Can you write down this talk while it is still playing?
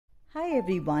Hi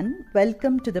everyone,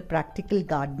 welcome to the Practical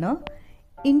Gardener.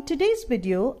 In today's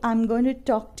video, I'm going to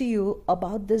talk to you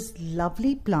about this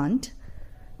lovely plant.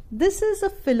 This is a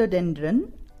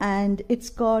philodendron and it's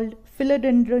called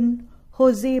Philodendron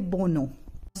Buono.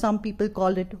 Some people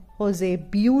call it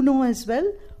Buono as well.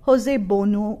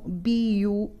 Buono,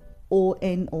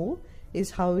 B-U-O-N-O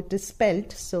is how it is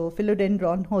spelled. So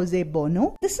Philodendron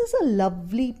Buono. This is a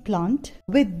lovely plant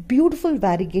with beautiful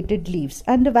variegated leaves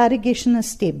and the variegation is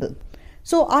stable.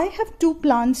 So I have two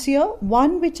plants here,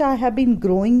 one which I have been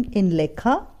growing in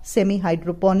Lekha,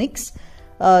 semi-hydroponics.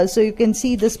 So you can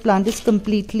see this plant is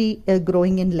completely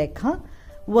growing in Lekha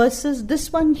versus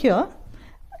this one here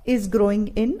is growing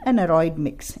in an aroid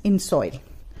mix in soil.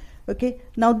 Okay,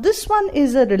 now this one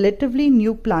is a relatively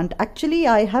new plant. Actually,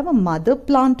 I have a mother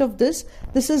plant of this.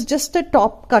 This is just a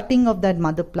top cutting of that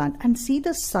mother plant and see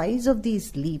the size of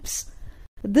these leaves.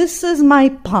 This is my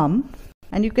palm.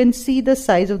 And you can see the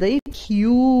size of the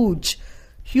huge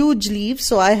leaves.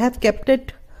 So I have kept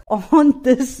it on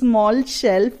this small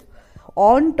shelf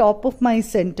on top of my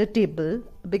center table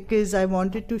because I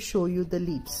wanted to show you the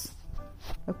leaves.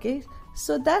 Okay,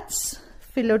 so that's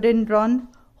Philodendron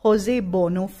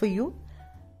Buono for you.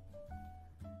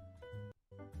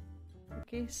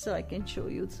 Okay, so I can show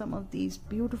you some of these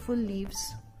beautiful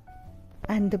leaves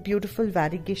and the beautiful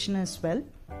variegation as well.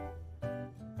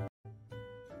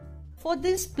 For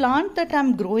this plant that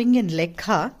I'm growing in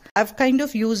Lekha, I've kind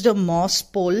of used a moss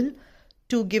pole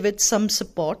to give it some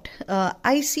support.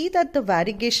 I see that the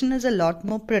variegation is a lot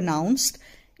more pronounced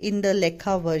in the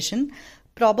Lekha version,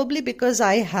 probably because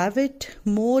I have it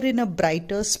more in a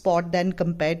brighter spot than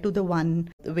compared to the one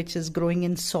which is growing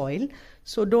in soil.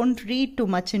 So don't read too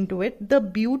much into it. The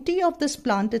beauty of this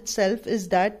plant itself is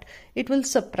that it will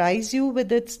surprise you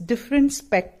with its different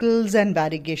speckles and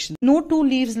variegation. No two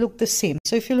leaves look the same.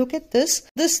 So if you look at this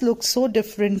looks so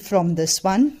different from this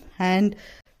one and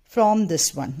from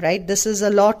this one, right? This is a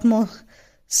lot more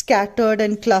scattered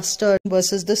and clustered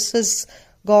versus this has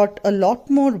got a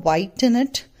lot more white in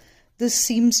it. This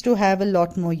seems to have a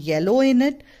lot more yellow in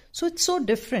it. So it's so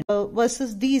different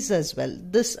versus these as well.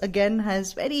 This again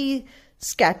has very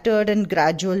scattered and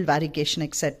gradual variegation,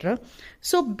 etc.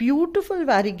 So beautiful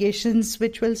variegations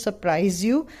which will surprise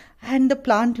you and the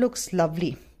plant looks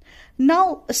lovely.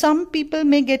 Now some people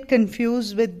may get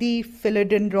confused with the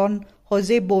Philodendron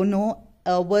Buono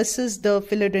versus the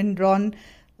Philodendron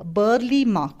burley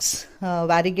marks,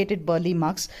 variegated burley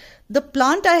marks. The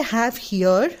plant I have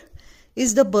here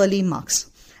is the burley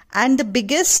marks, and the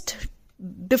biggest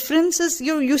difference is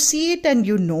you see it and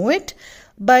you know it,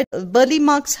 but burley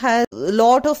marks has a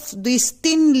lot of these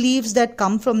thin leaves that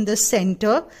come from the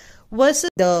center versus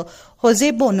the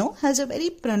Buono has a very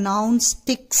pronounced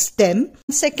thick stem.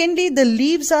 Secondly, the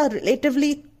leaves are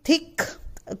relatively thick,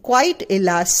 quite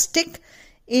elastic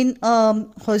in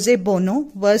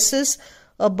Buono versus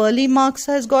burley marks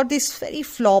has got this very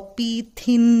floppy,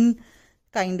 thin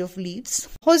kind of leaves.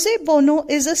 Buono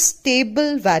is a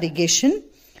stable variegation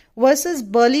versus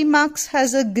burley marks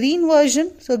has a green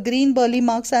version, so green burley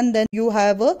marks, and then you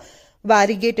have a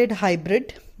variegated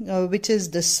hybrid which is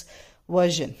this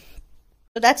version.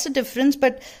 So that's the difference,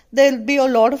 but there will be a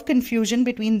lot of confusion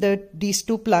between these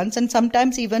two plants and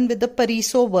sometimes even with the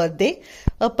Pariso Verde.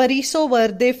 Pariso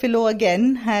Verde Philo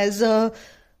again has a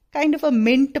kind of a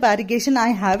mint variegation. I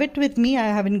have it with me, I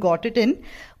haven't got it in,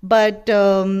 but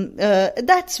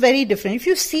that's very different. If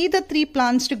you see the three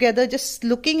plants together, just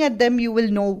looking at them, you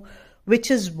will know which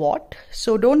is what.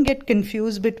 So don't get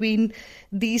confused between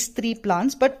these three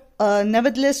plants, but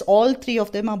nevertheless, all three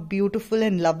of them are beautiful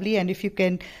and lovely, and if you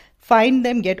can find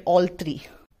them, get all three.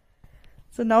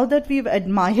 So now that we've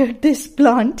admired this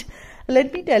plant,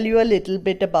 let me tell you a little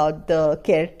bit about the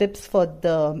care tips for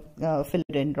the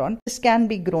philodendron. This can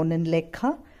be grown in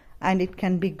Lekha and it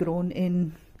can be grown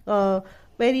in a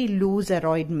very loose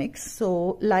aroid mix.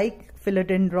 So like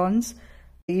philodendrons,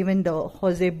 even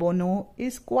the Buono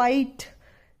is quite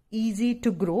easy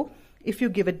to grow if you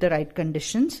give it the right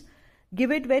conditions.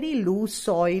 Give it very loose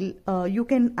soil. You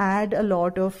can add a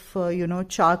lot of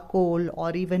charcoal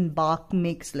or even bark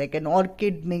mix like an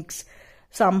orchid mix,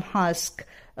 some husk,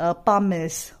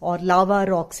 pumice or lava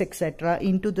rocks, etc.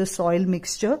 into the soil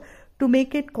mixture to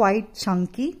make it quite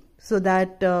chunky so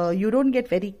that you don't get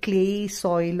very clayey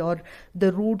soil or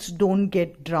the roots don't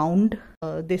get drowned.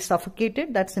 They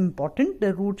suffocated. That's important.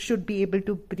 The roots should be able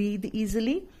to breathe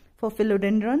easily for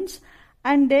philodendrons.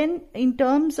 And then in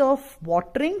terms of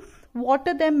watering,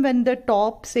 water them when the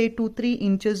top, say 2-3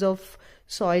 inches of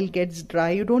soil gets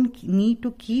dry. You don't need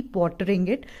to keep watering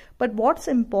it, but what's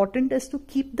important is to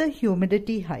keep the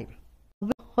humidity high.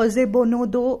 Buono,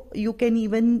 though, you can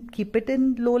even keep it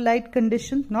in low light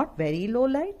conditions, not very low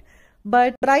light,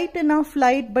 but bright enough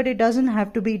light, but it doesn't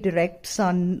have to be direct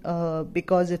sun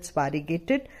because it's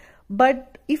variegated.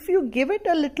 But if you give it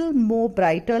a little more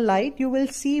brighter light, you will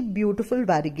see beautiful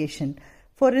variegation.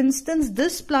 For instance,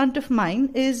 this plant of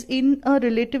mine is in a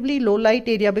relatively low light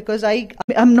area because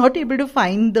I'm not able to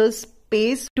find the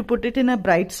space to put it in a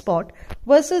bright spot,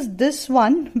 versus this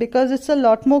one, because it's a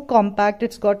lot more compact,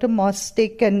 it's got a moss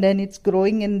stick and then it's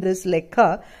growing in this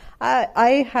lekha.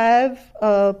 I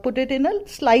have put it in a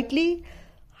slightly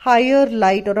higher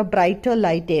light or a brighter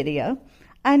light area,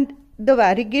 and the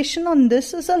variegation on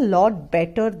this is a lot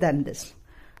better than this.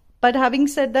 But having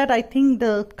said that, I think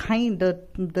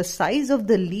the size of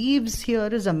the leaves here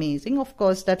is amazing. Of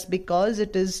course, that's because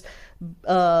it is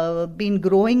been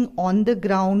growing on the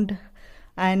ground,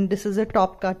 and this is a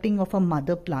top cutting of a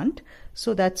mother plant.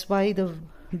 So that's why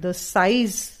the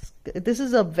size, this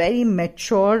is a very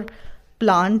mature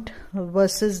plant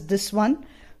versus this one,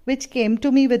 which came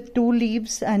to me with 2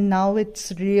 leaves, and now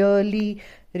it's really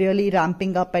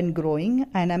ramping up and growing,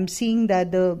 and I'm seeing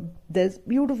that there's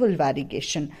beautiful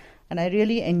variegation, and I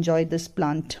really enjoy this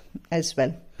plant as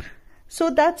well. So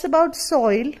that's about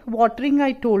soil. Watering,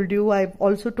 I told you. I've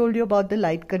also told you about the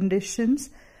light conditions.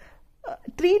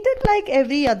 Treat it like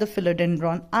every other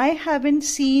philodendron. I haven't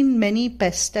seen many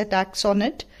pest attacks on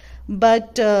it,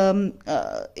 but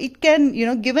it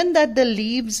can, given that the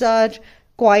leaves are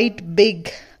quite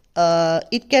big,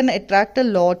 it can attract a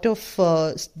lot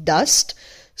of dust.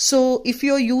 So if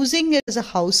you're using it as a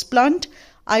house plant,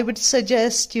 I would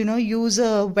suggest, use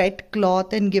a wet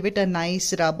cloth and give it a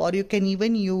nice rub, or you can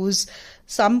even use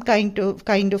some kind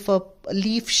of a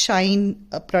leaf shine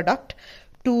product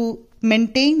to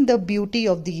maintain the beauty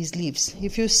of these leaves.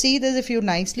 If you see this, if you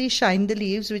nicely shine the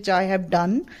leaves, which I have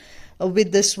done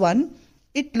with this one,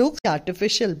 it looks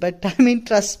artificial, but I mean,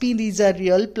 trust me, these are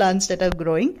real plants that are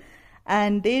growing,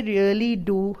 and they really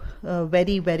do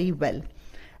very, very well.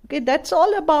 Okay, that's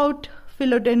all about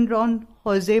Philodendron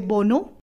Buono.